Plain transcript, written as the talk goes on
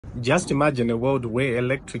Just imagine a world where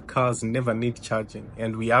electric cars never need charging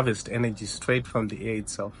and we harvest energy straight from the air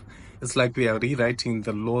itself. It's like we are rewriting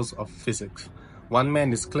the laws of physics. One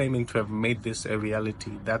man is claiming to have made this a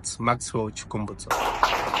reality. That's Maxwell Chikumbutso.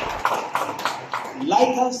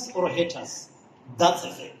 Like us or hate us, that's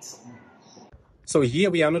a fact. So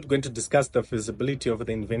here we are not going to discuss the feasibility of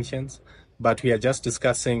the inventions, but we are just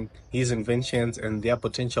discussing his inventions and their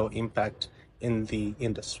potential impact in the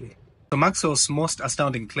industry. So Maxwell's most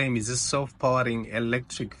astounding claim is his self-powering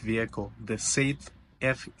electric vehicle, the Saith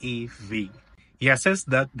FEV. He assessed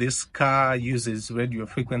that this car uses radio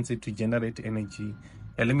frequency to generate energy,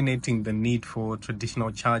 eliminating the need for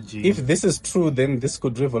traditional charging. If this is true, then this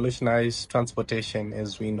could revolutionize transportation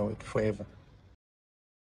as we know it forever.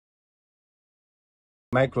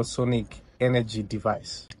 Microsonic energy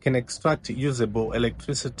device can extract usable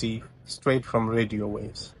electricity straight from radio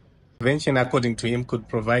waves. Invention, according to him, could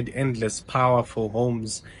provide endless power for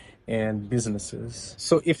homes and businesses.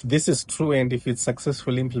 So if this is true and if it's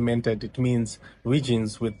successfully implemented, it means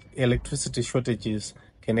regions with electricity shortages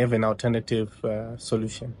can have an alternative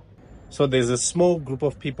solution. So there's a small group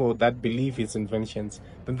of people that believe his inventions,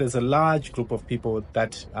 then there's a large group of people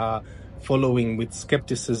that are following with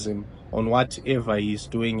skepticism on whatever he's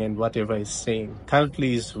doing and whatever he's saying.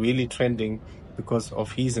 Currently, he's really trending because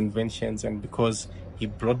of his inventions and because he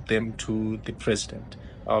brought them to the president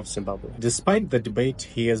of Zimbabwe. Despite the debate,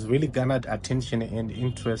 he has really garnered attention and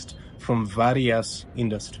interest from various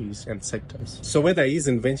industries and sectors. So whether his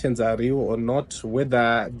inventions are real or not,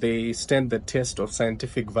 whether they stand the test of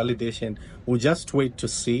scientific validation, we'll just wait to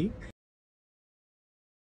see.